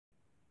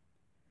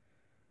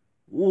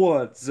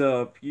What's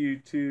up,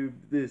 YouTube?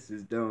 This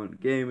is Don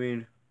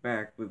Gaming,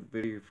 back with a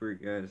video for you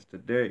guys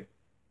today.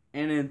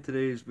 And in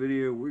today's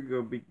video, we're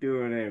going to be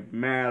doing a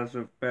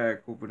massive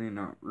pack opening.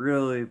 Not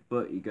really,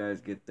 but you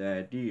guys get the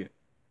idea.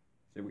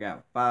 So we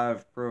got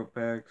 5 Pro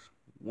Packs,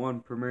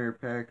 1 Premier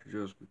Pack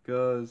just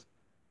because,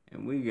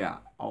 and we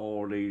got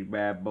all these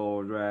bad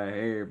boys right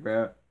here,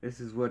 bro. This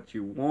is what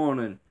you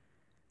wanted.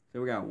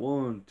 So we got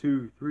 1,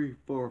 2, 3,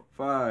 4,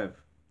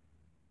 5,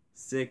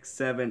 6,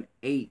 7,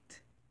 8.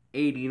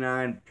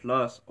 89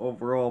 plus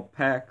overall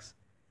packs.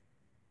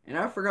 And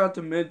I forgot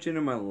to mention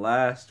in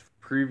my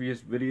previous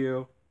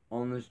video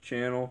on this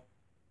channel,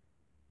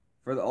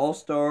 for the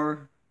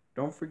All-Star,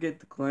 don't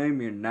forget to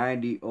claim your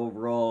 90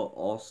 overall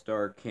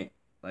All-Star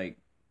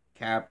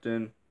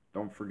captain.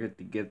 Don't forget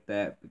to get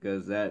that,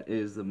 because that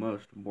is the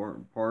most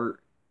important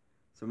part.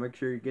 So make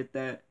sure you get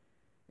that.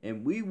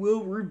 And we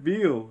will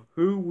reveal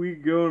who we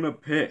gonna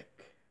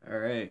pick.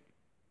 Alright.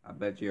 I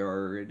bet you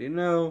already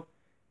know,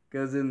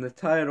 because in the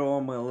title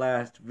on my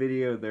last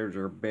video, there's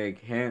our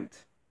big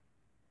hint.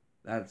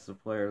 That's the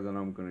player that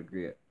I'm going to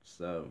get.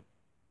 So,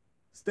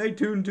 stay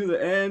tuned to the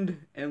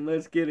end, and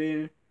let's get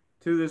into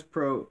this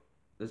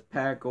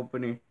pack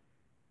opening.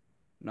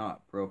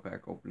 Not Pro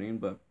Pack opening,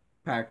 but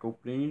pack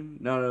opening.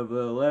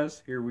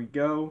 Nonetheless, here we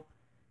go.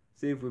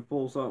 See if we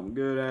pull something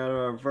good out of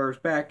our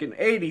first pack. An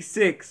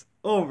 86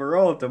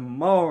 overall to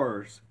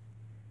Mars.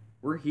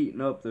 We're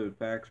heating up those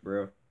packs,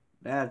 bro.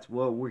 That's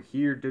what we're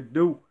here to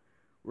do.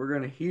 We're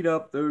going to heat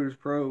up those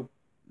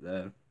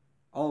the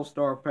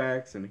All-Star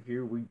packs, and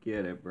here we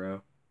get it,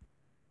 bro.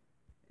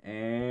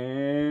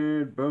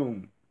 And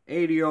boom.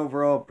 80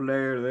 overall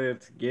player,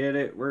 let's get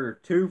it. We're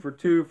 2 for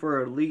 2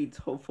 for elites.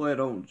 Hopefully I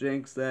don't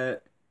jinx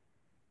that.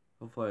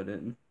 Hopefully I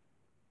didn't.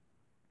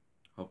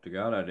 Hope to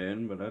God I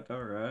didn't, but that's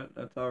alright.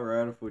 That's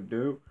alright if we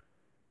do.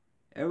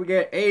 And we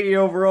get 80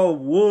 overall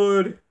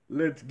wood.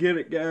 Let's get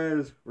it,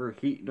 guys. We're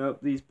heating up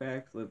these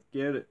packs. Let's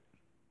get it.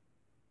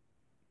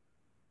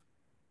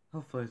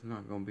 Hopefully it's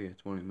not going to be a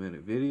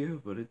 20-minute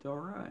video, but it's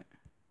alright.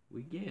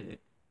 We get it.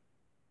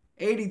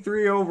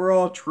 83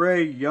 overall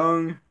Trae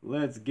Young.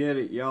 Let's get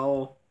it,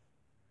 y'all.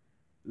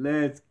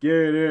 Let's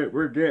get it.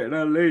 We're getting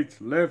elites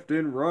left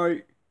and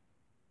right.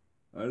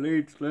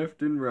 Elites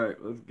left and right.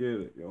 Let's get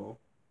it, y'all.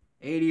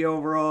 80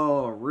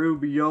 overall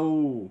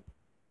Rubio.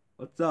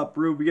 What's up,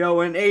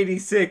 Rubio? And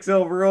 86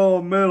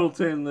 overall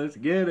Middleton. Let's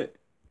get it.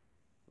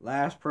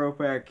 Last Pro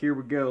Pack. Here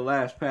we go.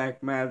 Last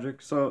pack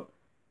magic. So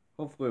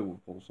hopefully we'll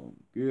pull something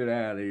good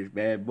out of these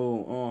bad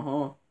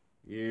boy.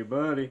 Yeah,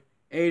 buddy.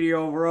 80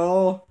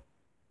 overall.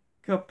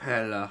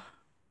 Capella.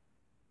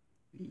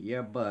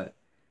 Yeah, but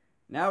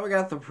now we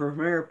got the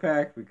Premier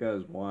Pack,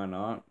 because why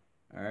not?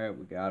 Alright,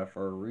 we got it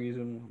for a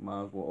reason.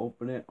 Might as well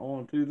open it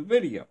onto the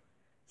video.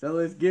 So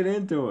let's get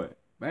into it.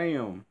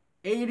 Bam.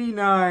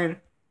 89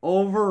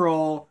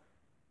 overall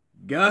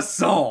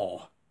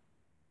Gasol.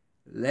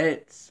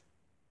 Let's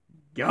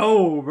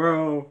go,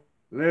 bro.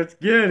 Let's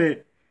get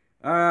it.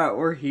 Alright,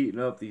 we're heating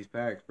up these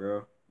packs,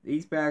 bro.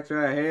 These packs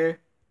right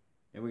here.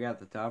 And we got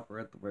the topper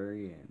at the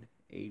very end.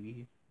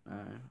 89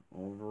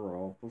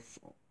 overall.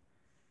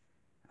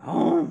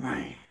 Oh,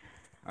 man.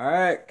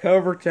 Alright,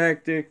 cover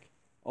tactic.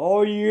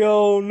 All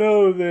y'all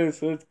know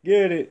this. Let's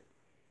get it.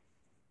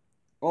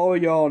 All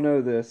y'all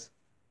know this.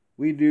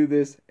 We do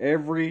this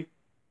every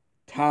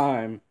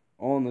time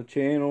on the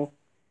channel.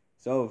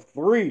 So,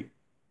 3,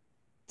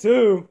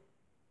 2,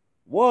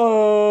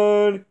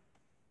 1...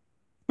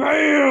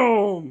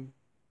 BAM!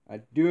 I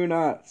do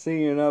not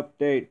see an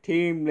update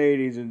team,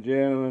 ladies and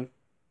gentlemen.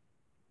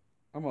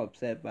 I'm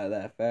upset by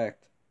that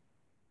fact.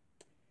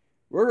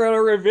 We're going to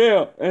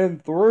reveal in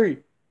 3,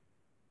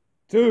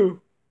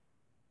 2,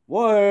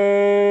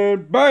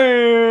 1.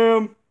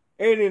 BAM!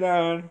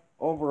 89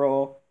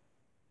 overall.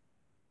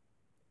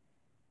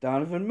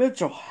 Donovan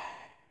Mitchell.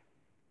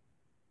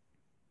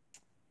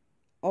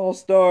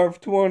 All-Star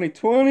of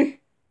 2020.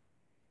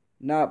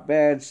 Not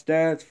bad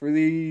stats for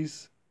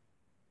these.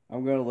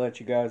 I'm going to let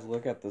you guys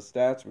look at the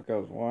stats,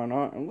 because why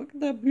not? And look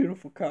at that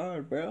beautiful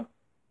card, bro.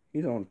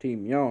 He's on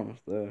Team Jonas,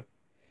 though.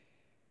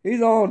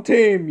 He's on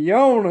Team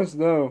Jonas,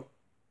 though.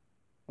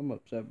 I'm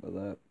upset by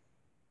that.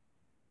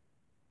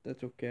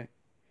 That's okay.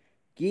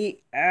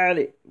 Get at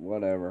it.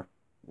 Whatever.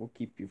 We'll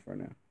keep you for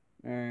now.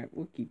 Alright,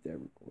 we'll keep that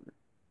recorded.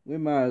 We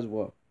might as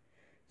well.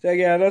 So,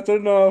 yeah, that's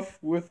enough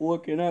with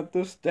looking at the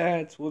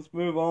stats. Let's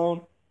move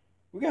on.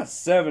 We got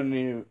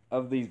 70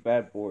 of these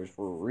bad boys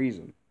for a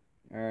reason.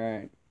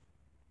 Alright.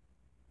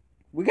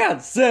 We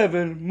got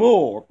 7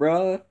 more,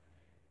 brother.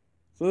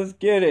 So let's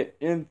get it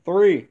in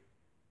 3,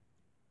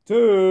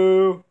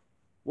 2,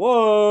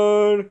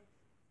 1.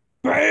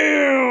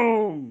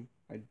 BAM!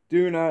 I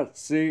do not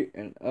see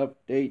an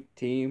update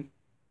team.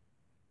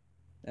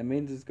 That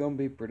means it's going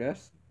to be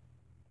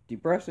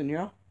depressing,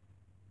 y'all.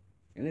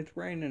 And it's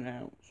raining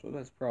out, so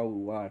that's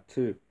probably why,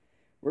 too.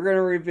 We're going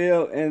to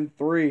reveal in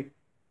 3,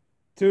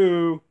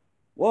 2,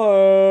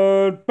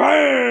 1.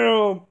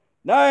 BAM!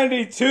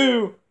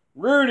 92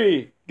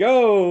 Rudy.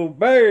 Go,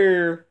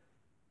 Bear!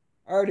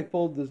 I already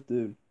pulled this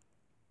dude.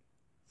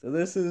 So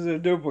this is a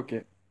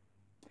duplicate.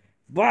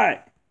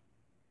 But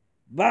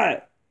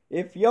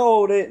if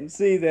y'all didn't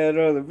see that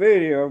other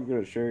video, I'm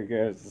gonna show you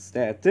guys the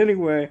stats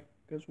anyway,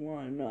 because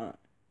why not?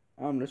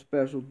 I'm the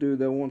special dude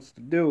that wants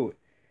to do it.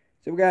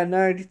 So we got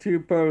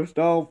 92 post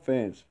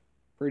offense.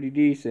 Pretty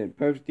decent.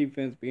 Post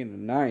defense being a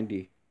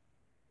 90.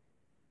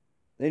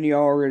 Then you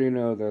already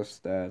know those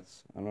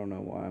stats. I don't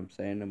know why I'm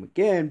saying them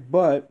again,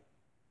 but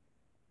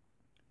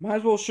might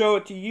as well show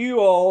it to you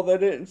all that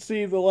didn't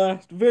see the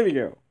last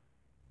video.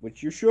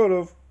 Which you should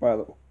have, by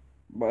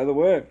the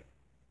way.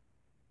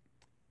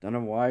 Don't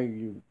know why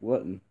you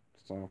wouldn't.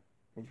 So,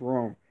 what's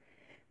wrong?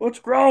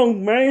 What's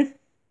wrong, man?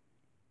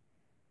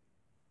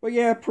 But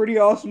yeah, pretty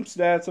awesome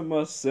stats, I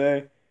must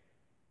say.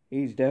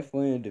 He's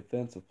definitely a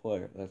defensive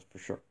player, that's for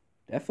sure.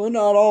 Definitely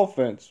not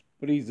offense,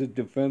 but he's a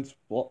defensive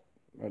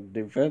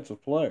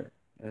player,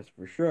 that's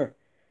for sure.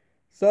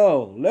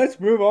 So, let's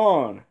move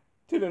on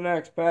to the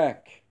next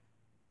pack.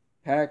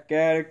 Pack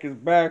Addict is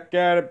back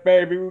at it,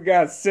 baby. We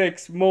got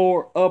 6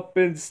 more up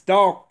in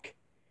stock.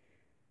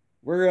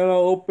 We're gonna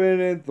open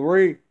in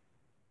 3,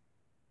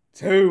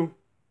 2,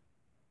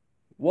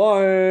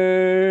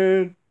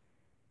 1.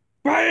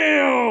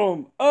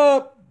 Bam!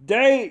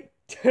 Update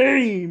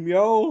team,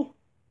 yo.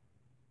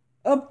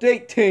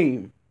 Update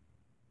team.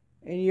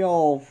 And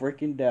y'all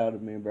freaking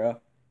doubted me,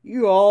 bro.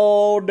 You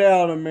all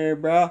doubted me,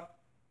 bro.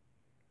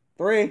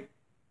 3,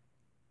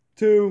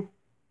 2,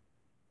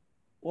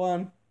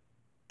 1.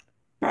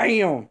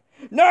 Bam!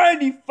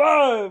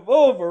 95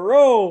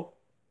 overall.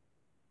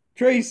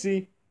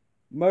 Tracy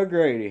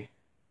McGrady.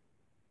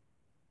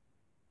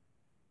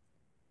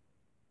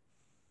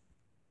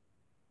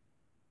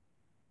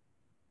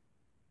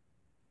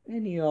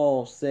 And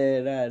y'all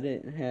said I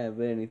didn't have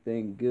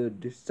anything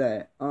good to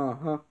say.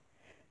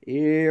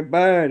 Yeah,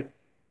 bud.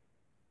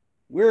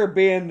 We're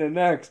being the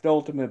next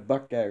Ultimate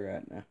Buckeye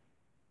right now.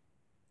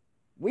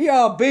 We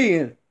are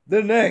being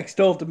the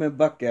next Ultimate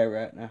Buckeye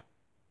right now.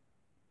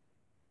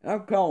 And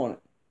I'm calling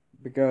it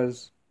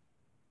because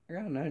I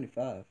got a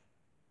 95.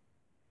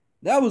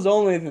 That was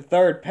only the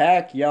 3rd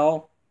pack,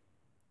 y'all.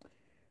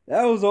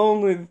 That was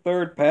only the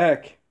 3rd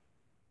pack.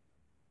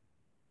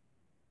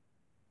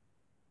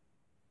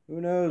 Who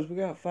knows? We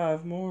got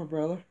 5 more,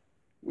 brother.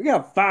 We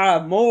got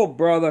 5 more,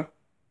 brother.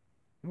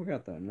 We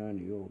got that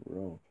 90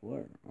 overall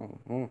player.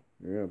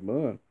 Yeah,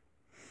 bud.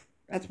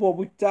 That's what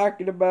we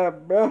talking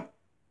about, bro.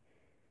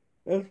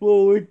 That's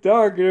what we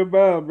talking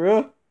about,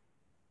 bro.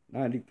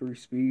 93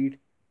 speed.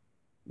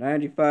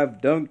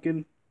 95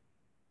 Duncan.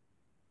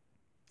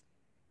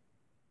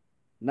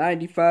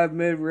 95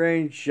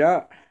 mid-range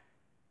shot.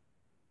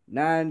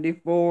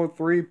 94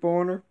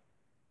 three-pointer.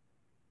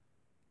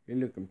 He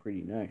looking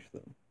pretty nice,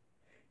 though.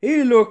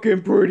 He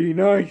looking pretty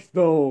nice,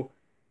 though.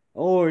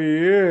 Oh,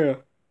 yeah.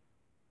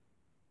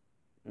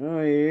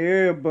 Oh,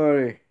 yeah,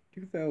 buddy.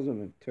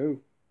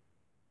 2002.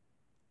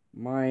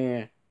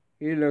 Man,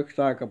 he looks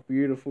like a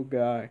beautiful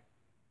guy.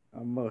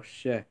 I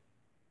must say.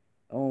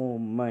 Oh,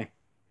 man.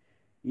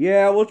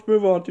 Yeah, let's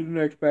move on to the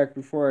next pack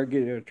before I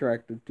get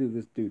attracted to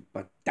this dude.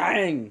 But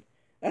dang,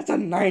 that's a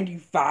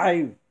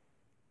 95.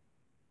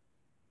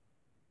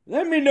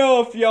 Let me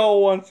know if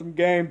y'all want some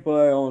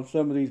gameplay on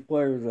some of these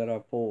players that I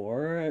pull,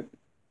 alright?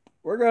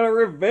 We're going to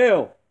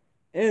reveal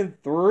in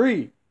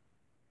 3,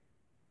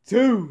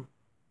 2,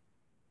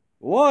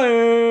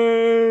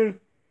 1.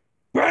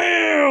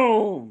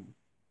 BAM!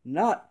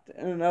 Not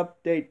an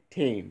update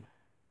team.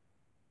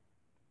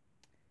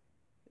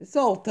 This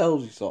all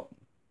tells you something.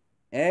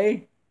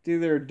 A, it's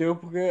either a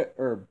duplicate,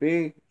 or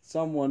B,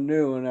 someone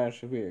new and I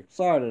should be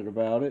excited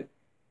about it.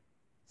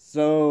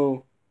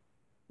 So,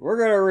 we're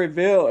going to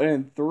reveal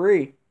in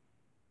 3,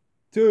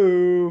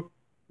 2,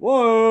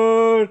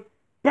 1.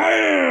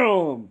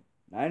 BAM!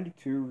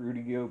 92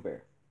 Rudy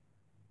Gobert.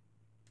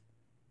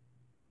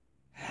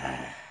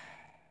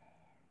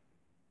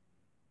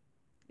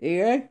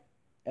 Yeah,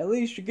 at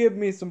least you give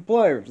me some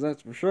players,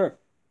 that's for sure.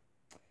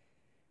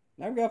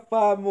 Now I've got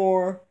 5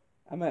 more.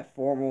 I'm at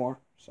 4 more.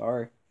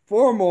 Sorry.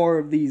 4 more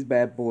of these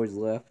bad boys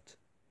left.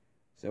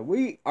 So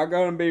we are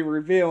going to be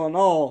revealing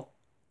all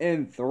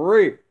in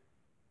 3,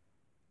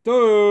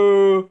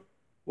 2,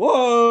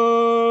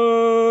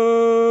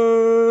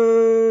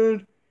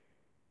 1.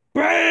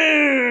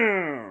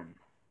 BAM!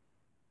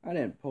 I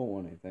didn't pull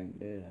anything,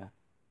 did I?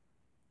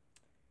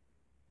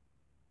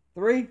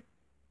 3,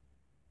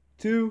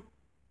 2,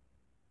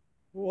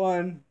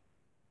 1.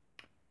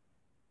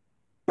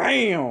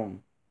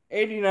 BAM!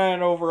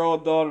 89 overall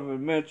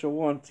Donovan Mitchell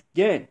once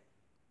again.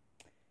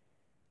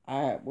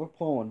 Alright, we're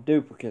pulling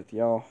duplicates,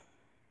 y'all.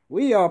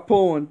 We are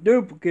pulling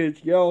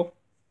duplicates, y'all.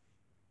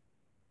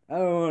 I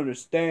don't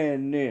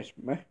understand this,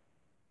 man.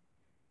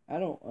 I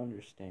don't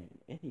understand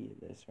any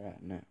of this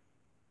right now.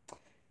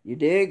 You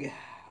dig?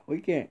 We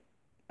can't.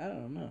 I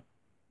don't know.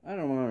 I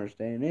don't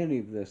understand any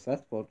of this.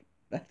 That's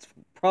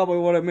probably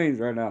what it means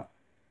right now.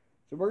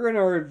 So we're going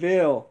to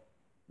reveal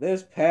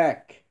this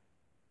pack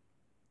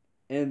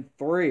in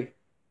 3,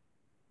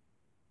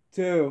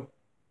 2,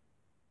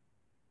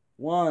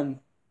 1.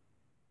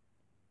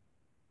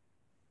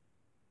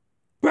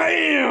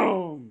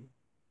 BAM!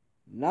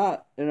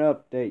 Not an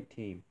update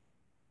team.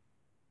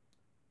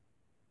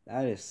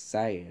 That is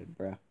sad,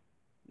 bro.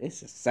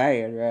 This is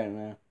sad right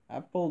now. I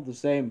pulled the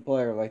same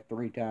player like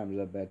 3 times,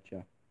 I bet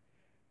you.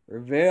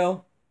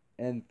 Reveal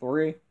in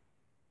 3,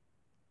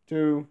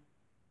 2,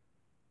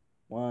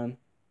 1.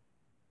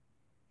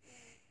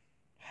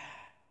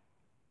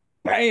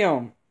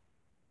 Bam!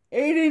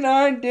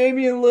 89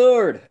 Damian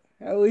Lillard.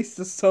 At least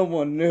it's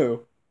someone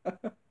new.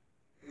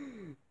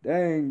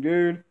 Dang,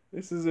 dude.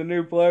 This is a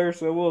new player,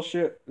 so we'll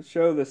show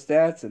the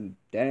stats. And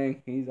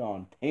dang, he's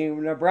on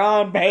Team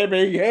LeBron,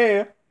 baby.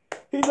 Yeah.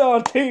 He's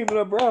on Team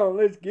LeBron.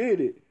 Let's get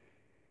it.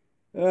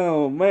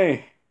 Oh,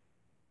 man.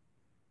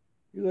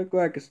 You look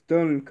like a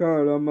stunning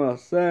card on my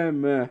side,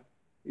 man.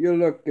 You're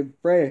looking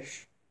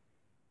fresh.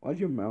 Why's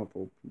your mouth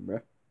open, bro?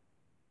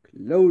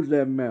 Close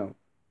that mouth.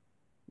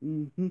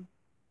 Mm-hmm.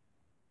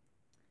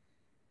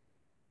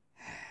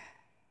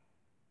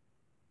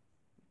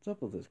 What's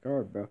up with this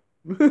card, bro?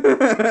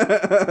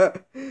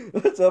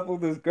 What's up with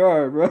this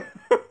card, bro?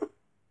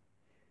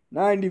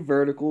 90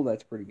 vertical,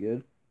 that's pretty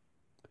good.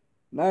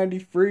 90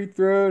 free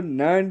throw,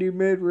 90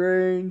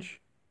 mid-range.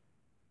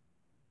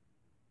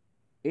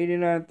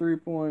 89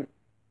 3-point.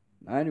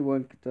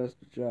 91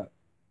 contested shot.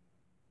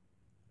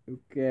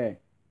 Okay,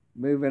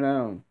 moving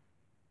on.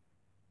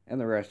 And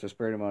the rest is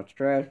pretty much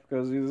trash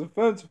because he's a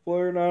defensive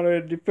player, not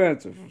a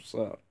defensive.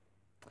 So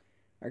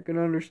I can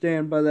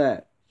understand by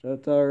that. So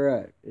it's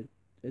alright.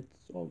 It's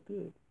all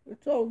good.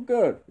 It's all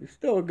good. He's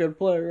still a good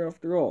player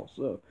after all.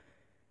 So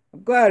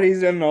I'm glad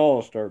he's in the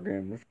All-Star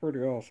game. That's pretty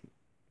awesome.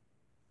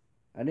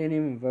 I didn't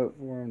even vote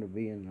for him to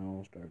be in the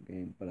All-Star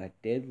game, but I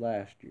did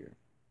last year.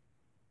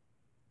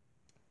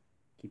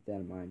 Keep that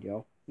in mind,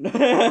 y'all.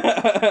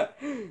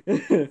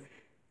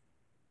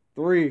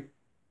 3,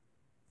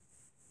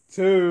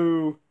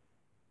 2,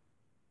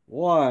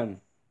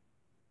 1.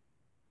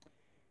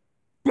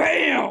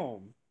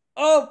 BAM!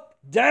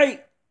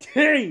 Update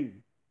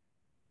team!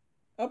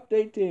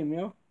 Update team,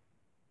 yo.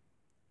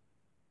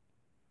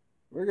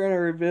 We're gonna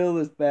reveal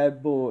this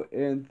bad boy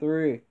in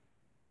 3,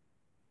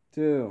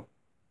 2,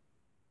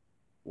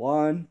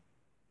 1.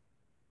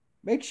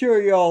 Make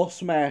sure y'all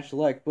smash the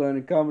like button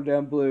and comment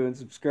down below and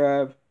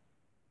subscribe.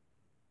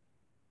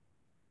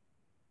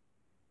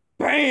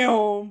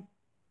 Bam!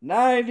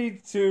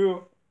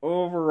 92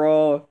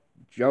 overall.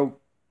 Jokic,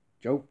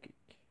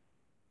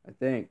 I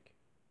think.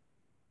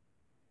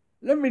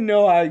 Let me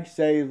know how you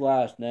say his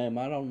last name.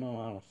 I don't know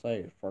how to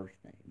say his first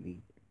name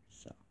either.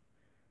 So,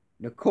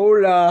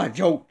 Nikola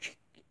Jokic.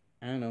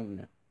 I don't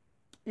know.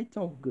 It's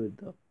all good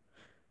though.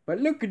 But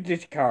look at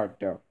this card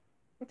though.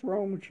 What's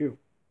wrong with you?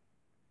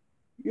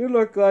 You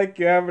look like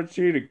you haven't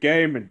seen a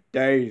game in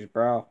days,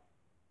 bro.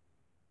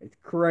 It's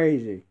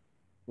crazy.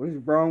 What is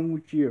wrong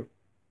with you?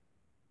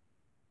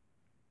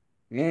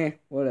 Yeah,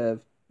 whatever.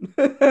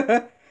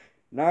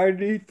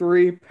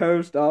 93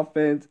 post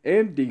offense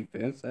and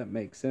defense. That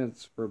makes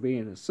sense for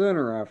being a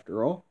center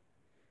after all.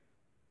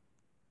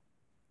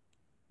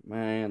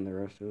 Man, the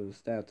rest of the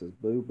stats is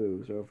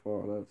boo-boo so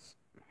far.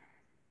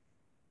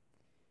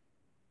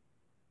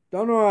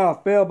 Don't know how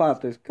I feel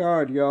about this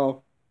card,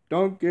 y'all.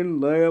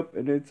 Duncan layup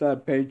and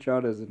inside paint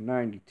shot is a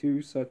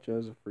 92, such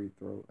as a free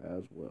throw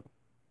as well.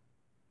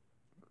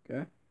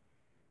 Okay?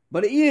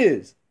 But it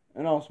is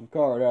an awesome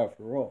card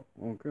after all.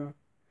 Okay?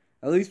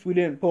 At least we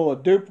didn't pull a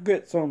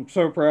duplicate, so I'm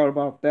so proud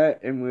about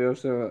that. And we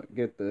also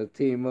get the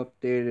team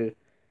updated.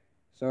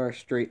 So our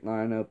straight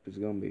lineup is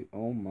going to be,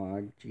 oh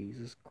my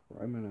Jesus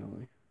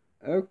criminally.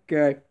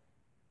 Okay.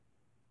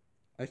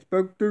 I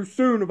spoke too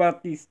soon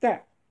about these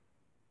stats.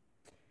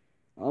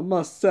 I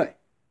must say,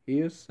 he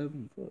is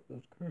 7 foot.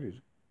 That's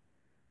crazy.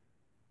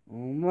 Oh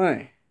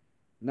man.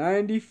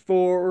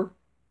 94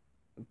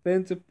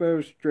 offensive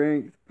post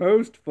strength,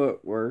 post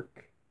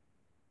footwork,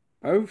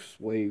 post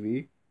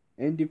wavy,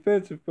 and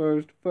defensive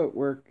post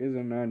footwork is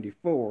a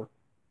 94.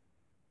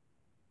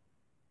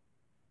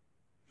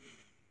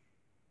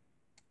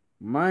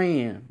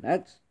 Man,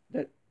 that.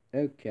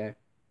 Okay.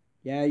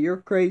 Yeah, you're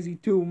crazy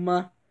too,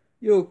 ma.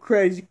 You're a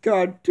crazy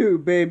card too,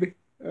 baby.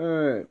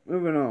 Alright,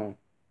 moving on.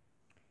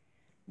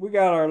 We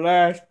got our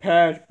last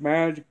pack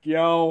magic,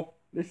 y'all.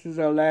 This is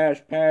our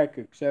last pack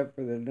except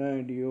for the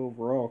 90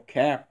 overall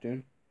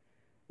captain.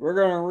 We're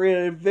going to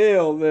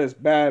reveal this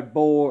bad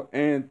boy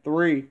in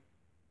 3,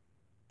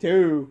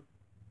 2,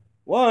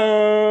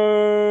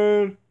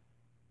 1.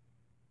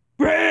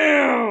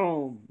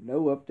 BAM!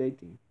 No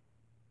updating.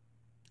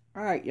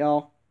 Alright,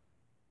 y'all.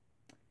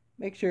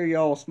 Make sure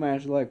y'all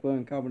smash the like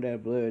button, comment down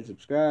below, and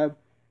subscribe.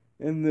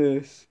 And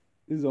this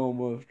is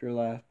almost your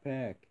last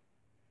pack.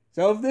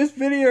 So if this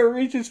video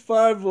reaches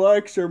 5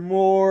 likes or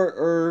more,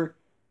 or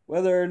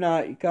whether or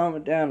not you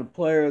comment down a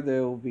player,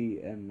 there will be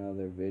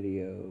another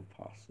video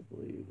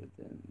possibly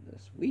within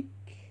this week.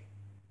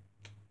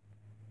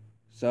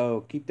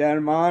 So keep that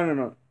in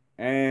mind.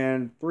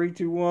 And 3,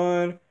 2,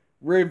 1,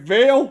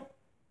 reveal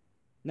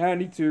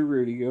 92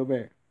 Rudy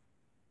Gobert.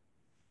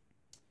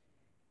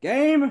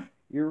 Game,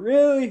 you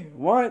really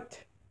want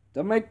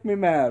to make me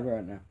mad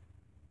right now.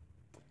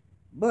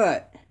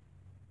 But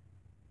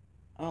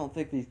I don't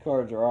think these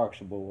cards are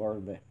auctionable, are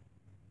they?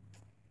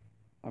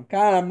 I'm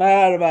kind of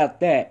mad about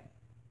that.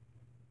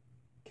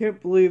 Can't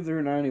believe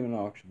they're not even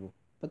auctionable.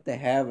 But they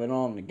have it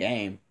on the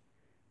game.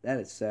 That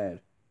is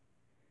sad.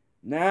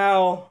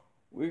 Now,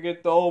 we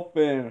get to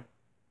open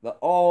the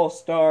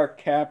All-Star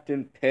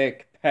Captain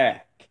Pick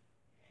Pack.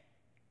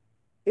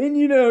 And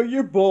you know,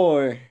 your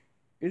boy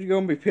is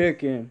going to be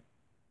picking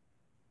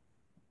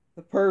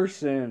the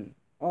person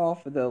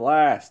off of the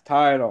last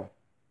title.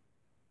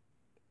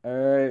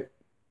 Alright.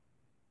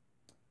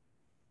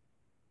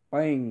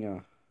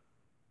 Banga.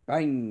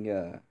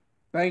 Banga.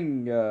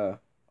 Banga.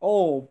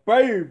 Oh,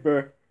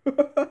 baby.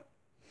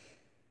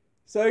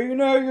 So, you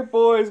know your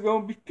boy's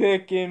going to be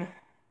picking,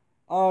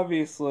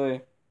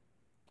 obviously,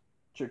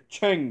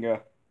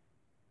 Chachinga.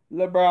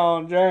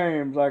 LeBron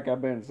James, like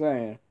I've been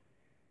saying.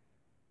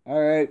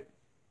 Alright.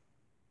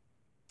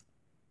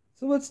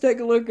 So, let's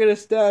take a look at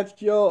his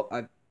stats, y'all.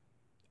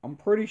 I'm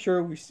pretty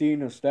sure we've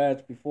seen his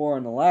stats before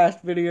in the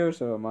last video,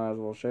 so I might as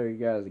well show you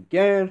guys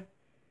again.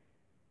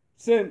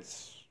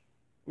 Since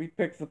we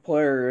picked the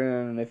player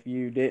in, and if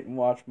you didn't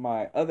watch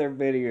my other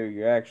video,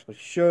 you actually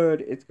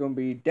should. It's going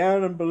to be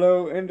down and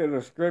below in the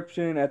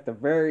description at the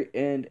very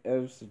end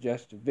of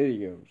suggested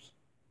videos.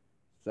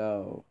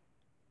 So,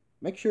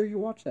 make sure you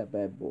watch that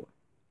bad boy.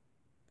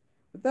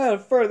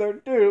 Without further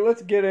ado,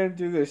 let's get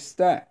into the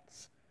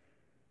stats.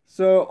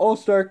 So,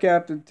 All-Star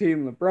Captain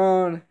Team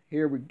LeBron,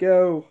 here we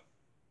go.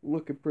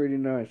 Looking pretty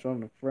nice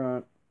on the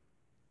front.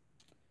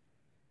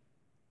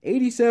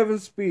 87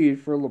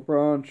 speed for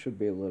LeBron. Should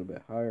be a little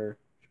bit higher.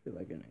 Should be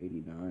like an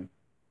 89.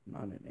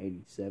 Not an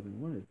 87.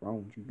 What is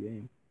wrong with you,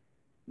 game?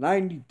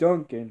 90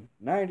 dunking.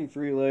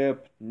 93 layup.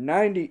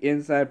 90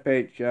 inside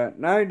paint shot.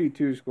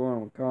 92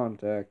 scoring with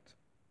contact.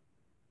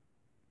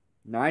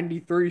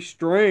 93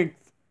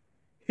 strength.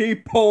 He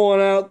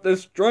pulling out the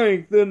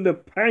strength in the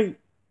paint.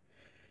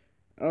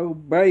 Oh,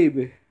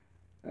 baby.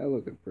 That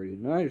looking pretty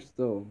nice,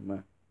 though,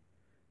 man.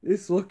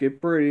 This looking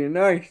pretty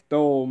nice,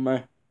 though,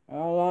 man.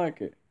 I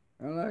like it.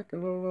 I like it a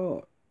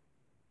lot.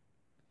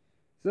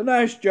 It's a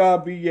nice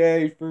job,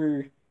 EA,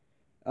 for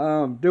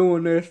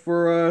doing this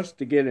for us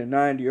to get a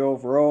 90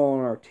 overall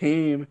on our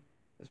team.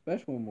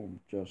 Especially when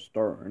we're just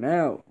starting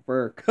out.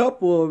 For a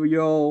couple of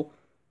y'all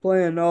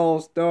playing the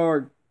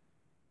All-Star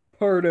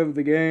part of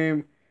the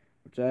game.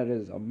 Which that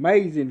is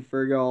amazing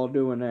for y'all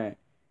doing that.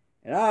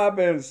 And I've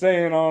been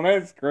saying on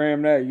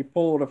Instagram that you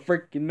pulled a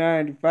freaking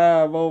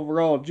 95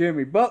 overall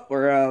Jimmy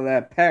Butler out of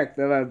that pack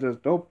that I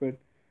just opened.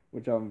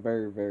 Which I'm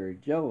very, very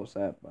jealous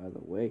at, by the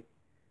way.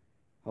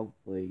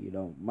 Hopefully you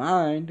don't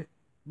mind.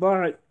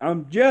 But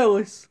I'm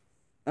jealous.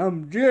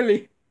 I'm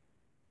jelly.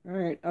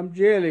 Alright, I'm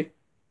jelly.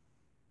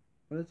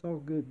 But it's all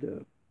good,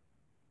 though.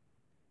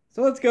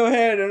 So let's go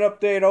ahead and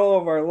update all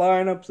of our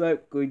lineups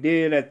like we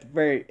did at the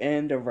very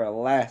end of our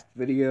last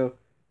video.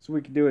 So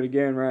we can do it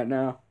again right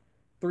now.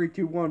 3,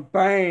 2, 1,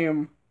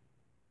 bam!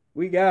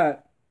 We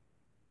got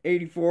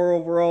 84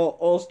 overall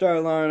All-Star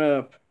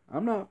lineup.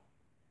 I'm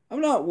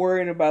not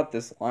worrying about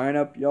this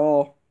lineup,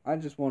 y'all. I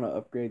just want to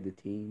upgrade the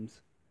teams.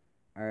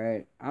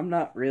 Alright, I'm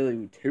not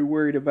really too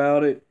worried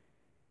about it.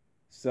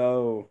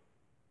 So,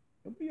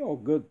 it'll be all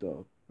good,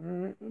 though.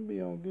 Alright, it'll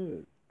be all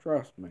good.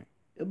 Trust me.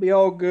 It'll be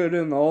all good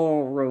in the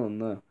long run,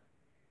 though.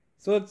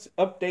 So, let's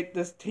update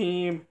this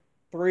team.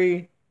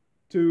 3,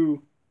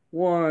 2,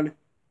 1,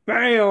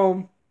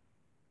 bam!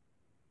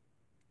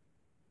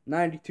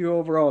 92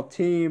 overall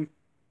team.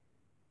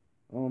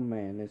 Oh,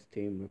 man, this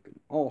team looking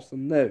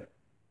awesome, though.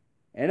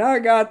 And I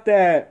got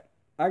that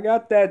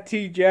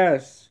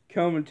T-Jazz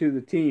coming to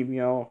the team,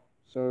 y'all.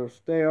 So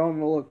stay on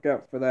the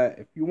lookout for that.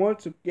 If you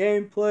want some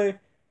gameplay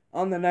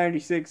on the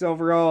 96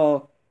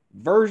 overall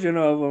version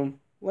of them,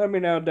 let me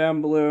know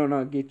down below and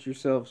I'll get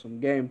yourself some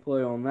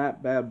gameplay on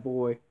that bad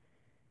boy.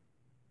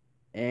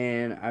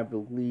 And I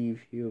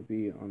believe he'll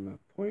be on the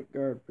point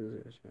guard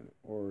position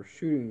or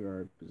shooting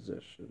guard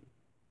position.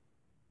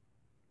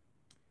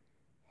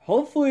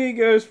 Hopefully he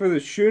goes for the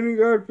shooting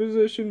guard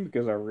position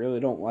because I really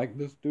don't like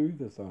this dude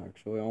that's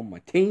actually on my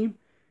team.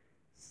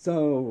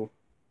 So,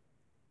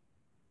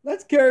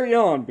 let's carry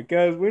on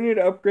because we need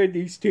to upgrade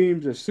these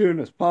teams as soon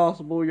as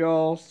possible,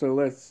 y'all. So,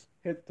 let's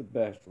hit the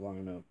best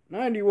lineup.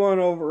 91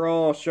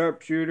 overall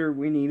sharpshooter.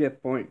 We need a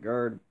point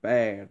guard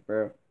bad,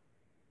 bro.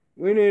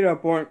 We need a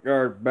point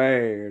guard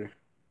bad.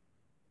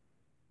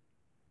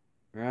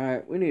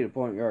 Alright, we need a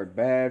point guard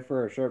bad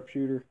for a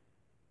sharpshooter.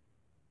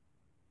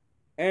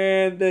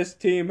 And this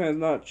team has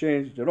not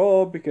changed at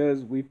all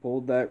because we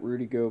pulled that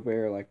Rudy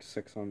Gobert like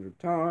 600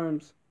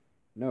 times.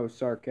 No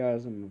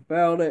sarcasm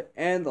about it.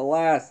 And the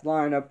last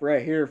lineup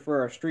right here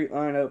for our street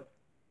lineup.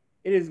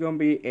 It is going to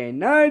be a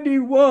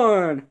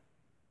 91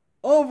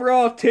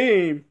 overall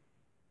team.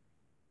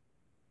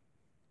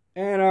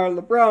 And our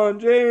LeBron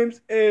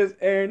James is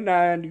a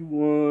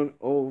 91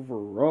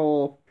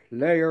 overall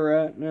player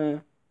right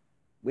now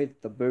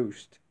with the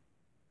boost.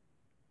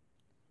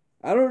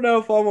 I don't know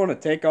if I want to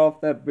take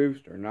off that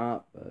boost or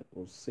not, but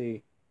we'll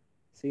see.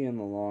 See in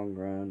the long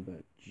run,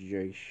 but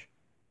jeesh.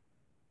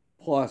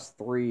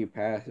 +3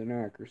 passing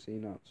accuracy,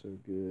 not so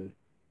good.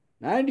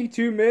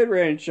 92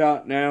 mid-range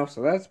shot now,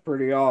 so that's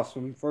pretty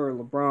awesome for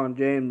LeBron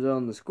James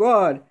on the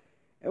squad.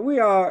 And we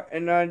are a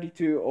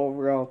 92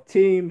 overall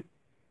team,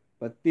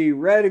 but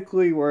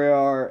theoretically we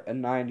are a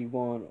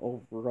 91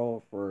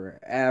 overall for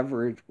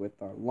average with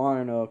our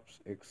lineups,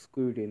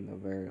 excluding the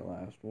very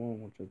last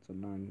one, which is a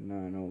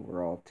 99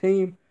 overall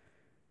team.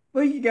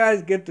 But you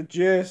guys get the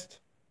gist.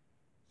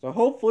 So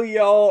hopefully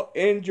y'all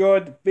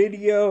enjoyed the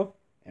video.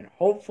 And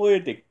hopefully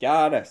they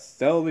gotta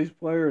sell these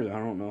players. I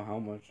don't know how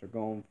much they're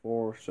going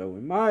for. So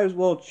we might as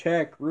well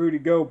check Rudy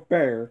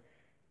Gobert.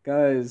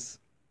 Because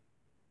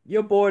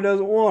your boy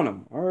doesn't want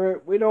him.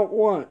 Alright, we don't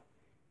want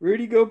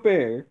Rudy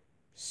Gobert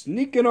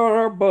sneaking on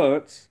our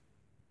butts.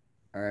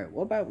 Alright,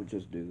 what about we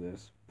just do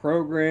this?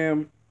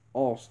 Program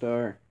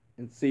All-Star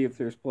and see if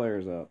there's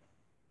players up.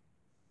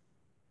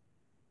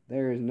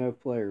 There is no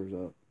players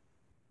up.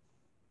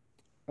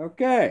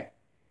 Okay.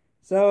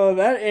 So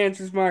that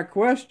answers my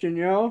question,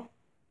 y'all.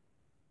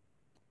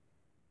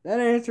 That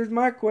answers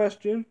my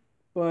question,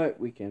 but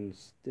we can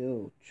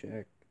still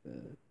check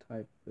the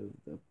type of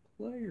the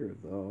player,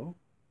 though,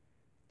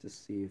 to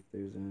see if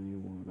there's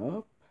anyone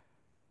up.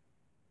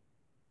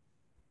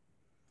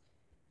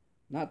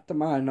 Not to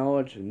my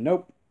knowledge.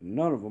 Nope,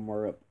 none of them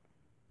are up.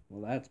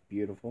 Well, that's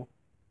beautiful.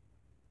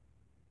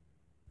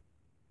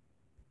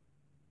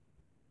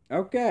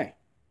 Okay.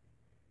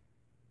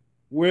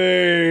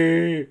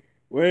 Wait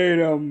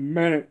a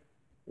minute.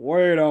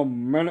 Wait a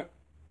minute.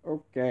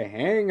 Okay,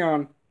 hang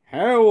on.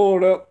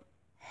 Hold up.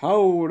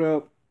 Hold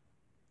up.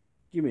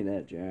 Give me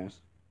that jazz.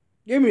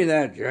 Give me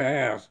that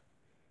jazz.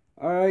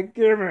 Alright,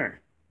 give me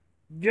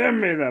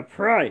the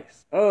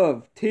price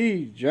of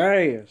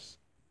TJS.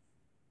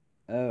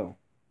 Oh.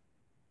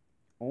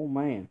 Oh,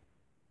 man.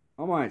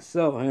 I might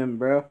sell him,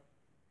 bro.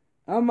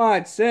 I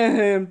might sell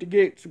him to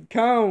get some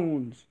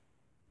cones.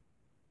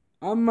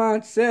 I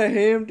might sell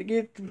him to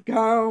get some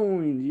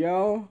coins,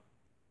 y'all.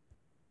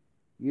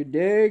 You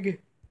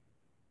dig?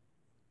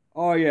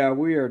 Oh, yeah,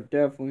 we are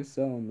definitely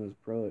selling this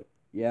product.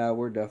 Yeah,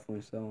 we're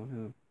definitely selling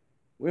him.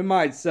 We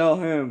might sell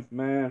him,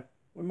 man.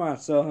 We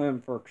might sell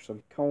him for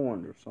some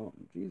coins or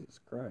something. Jesus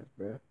Christ,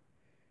 bro.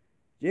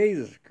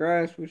 Jesus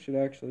Christ, we should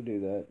actually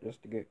do that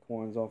just to get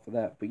coins off of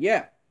that. But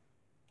yeah,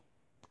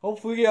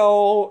 hopefully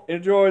y'all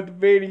enjoyed the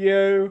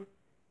video.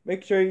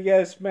 Make sure you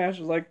guys smash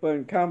the like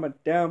button,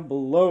 comment down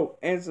below,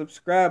 and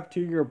subscribe to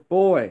your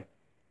boy.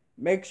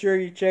 Make sure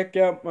you check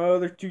out my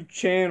other two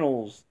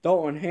channels,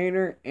 Dalton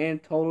Hayner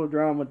and Total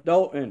Drama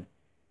Dalton.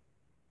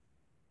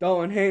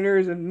 Dalton Hayner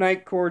is a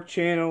Nightcore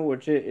channel,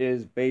 which it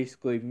is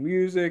basically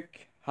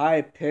music,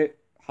 higher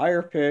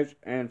pitch,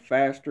 and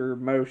faster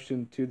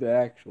motion to the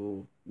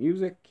actual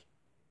music.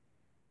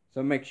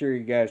 So make sure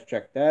you guys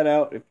check that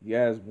out if you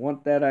guys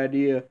want that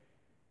idea.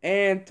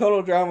 And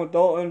Total Drama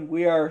Dalton,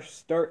 we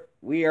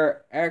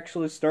are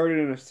actually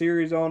starting a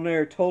series on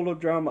there, Total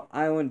Drama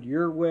Island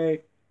Your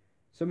Way.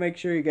 So make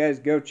sure you guys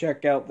go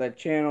check out that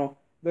channel.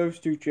 Those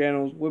two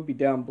channels will be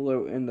down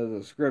below in the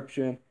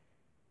description.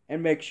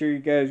 And make sure you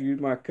guys use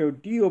my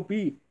code DOB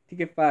to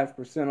get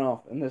 5%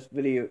 off. And this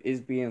video is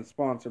being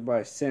sponsored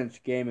by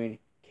Cinch Gaming,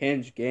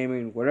 Kenj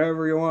Gaming,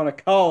 whatever you want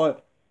to call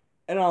it.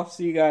 And I'll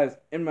see you guys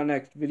in my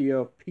next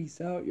video.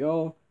 Peace out,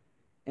 y'all.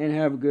 And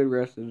have a good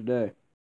rest of the day.